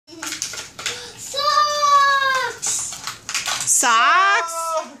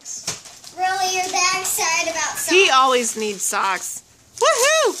excited about socks. He always needs socks.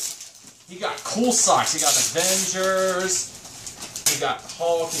 Woohoo! He got cool socks. He got Avengers. He got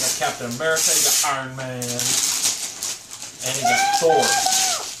Hulk. He got Captain America. He got Iron Man. And he got Thor.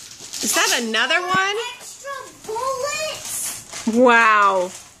 Is that another one? Extra bullets.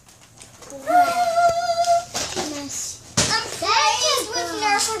 Wow. I'm playing with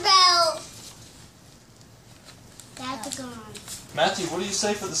Nerfer Bell. That's gone. Matthew, what do you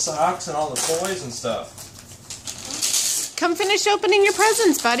say for the socks and all the toys and stuff? Come finish opening your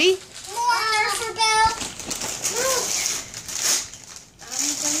presents, buddy. More Nerfer Bell. I'm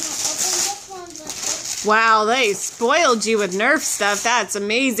gonna open this one. Wow, they spoiled you with Nerf stuff. That's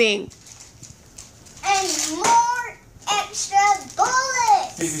amazing. And more extra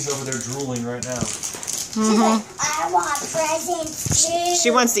bullets. Phoebe's over there drooling right now. She's like, I want presents too. She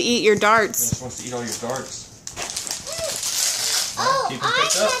wants to eat your darts. She wants to eat all your darts. Oh, Keep them I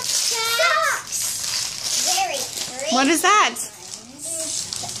picked up. have socks. Very pretty. What is that? These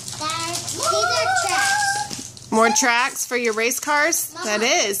are tracks. More tracks for your race cars? That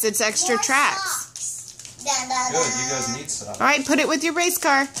is. It's extra More tracks. socks. Da, da, Good, da. you guys need stuff. All right, put it with your race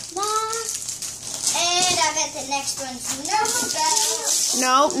car. Mom. And I bet the next one's Nerfer Bell.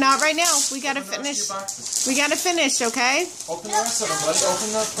 No, not right now. We gotta Open the rest of finish. your boxes. We gotta finish, okay? Open the rest of them, buddy. Open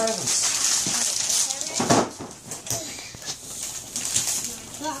the presents.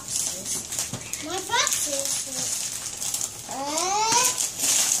 My boxes.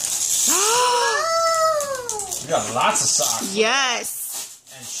 Oh. We got lots of socks. Yes.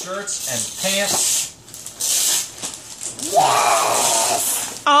 And shirts and pants.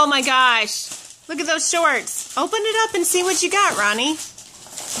 Oh my gosh. Look at those shorts. Open it up and see what you got, Ronnie.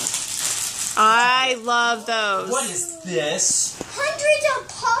 I love those. What is this? Hundreds of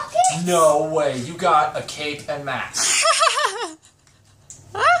pockets? No way. You got a cape and mask.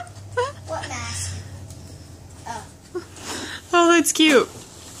 What mask? Oh, that's cute.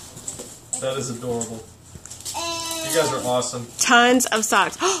 That is adorable. And You guys are awesome. Tons of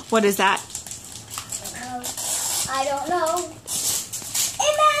socks. What is that? I don't know.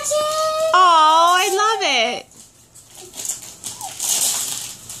 Imagine! Oh, I love it.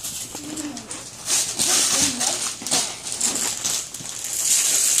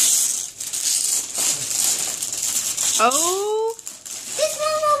 Oh. This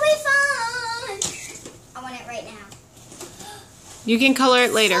one will be fun! I want it right now. You can color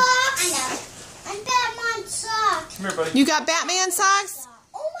it later. Socks! I know. I'm Batman socks. Come here, buddy. You got Batman socks?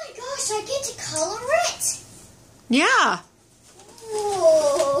 Oh my gosh, I get to color it! Yeah.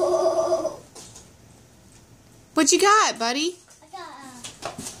 Whoa! What you got, buddy? I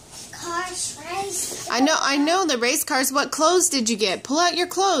got cars race. I know the race cars. What clothes did you get? Pull out your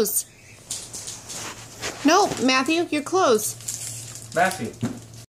clothes. No, Matthew, your clothes. Matthew.